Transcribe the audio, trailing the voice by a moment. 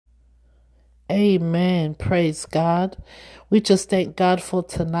Amen. Praise God. We just thank God for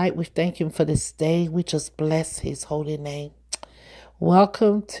tonight. We thank Him for this day. We just bless His holy name.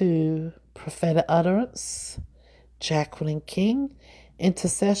 Welcome to Prophetic Utterance, Jacqueline King,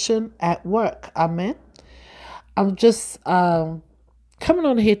 Intercession at Work. Amen. I'm just coming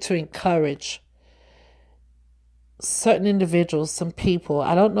on here to encourage certain individuals, some people.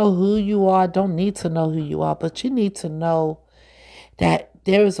 I don't know who you are. I don't need to know who you are, but you need to know that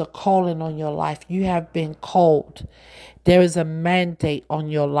there is a calling on your life. You have been called. There is a mandate on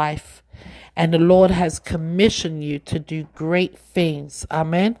your life. And the Lord has commissioned you to do great things.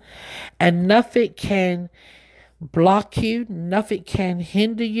 Amen. And nothing can block you. Nothing can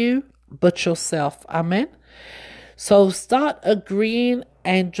hinder you but yourself. Amen. So start agreeing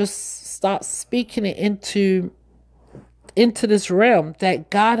and just start speaking it into this realm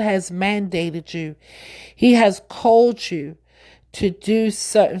that God has mandated you. He has called you to do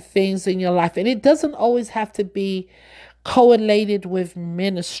certain things in your life. And it doesn't always have to be correlated with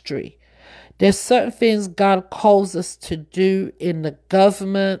ministry. There's certain things God calls us to do in the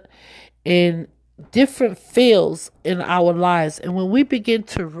government, in different fields in our lives. And when we begin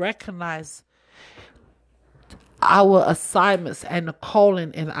to recognize our assignments and the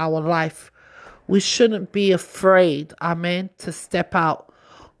calling in our life, we shouldn't be afraid, amen, to step out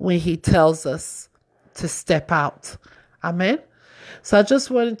when He tells us to step out. Amen. So I just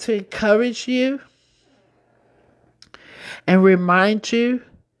wanted to encourage you and remind you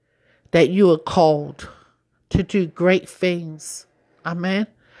that you are called to do great things. Amen.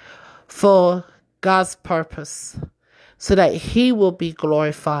 For God's purpose, so that He will be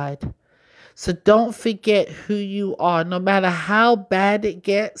glorified. So don't forget who you are, no matter how bad it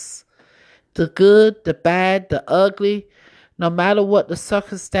gets, the good, the bad, the ugly, no matter what the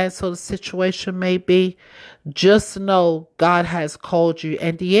circumstance or the situation may be, just know God has called you.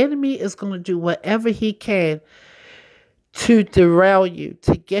 And the enemy is going to do whatever he can to derail you,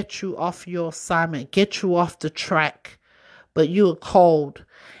 to get you off your assignment, get you off the track. But you are called.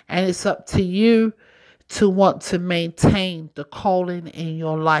 And it's up to you to want to maintain the calling in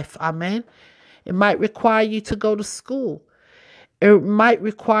your life. Amen. It might require you to go to school. It might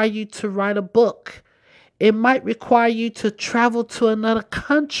require you to write a book. It might require you to travel to another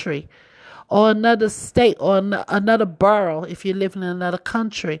country or another state or another borough if you're living in another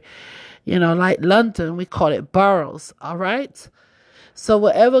country. You know, like London, we call it boroughs, all right? So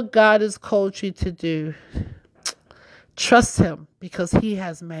whatever God has called you to do, trust Him because He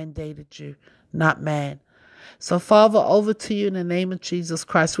has mandated you, not man. So, Father, over to you in the name of Jesus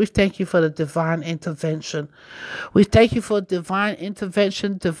Christ. We thank you for the divine intervention. We thank you for divine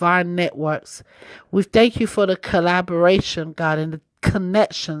intervention, divine networks. We thank you for the collaboration, God, and the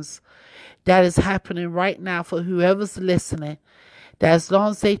connections that is happening right now for whoever's listening, that as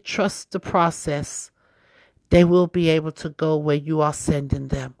long as they trust the process, they will be able to go where you are sending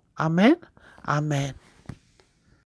them. Amen. Amen.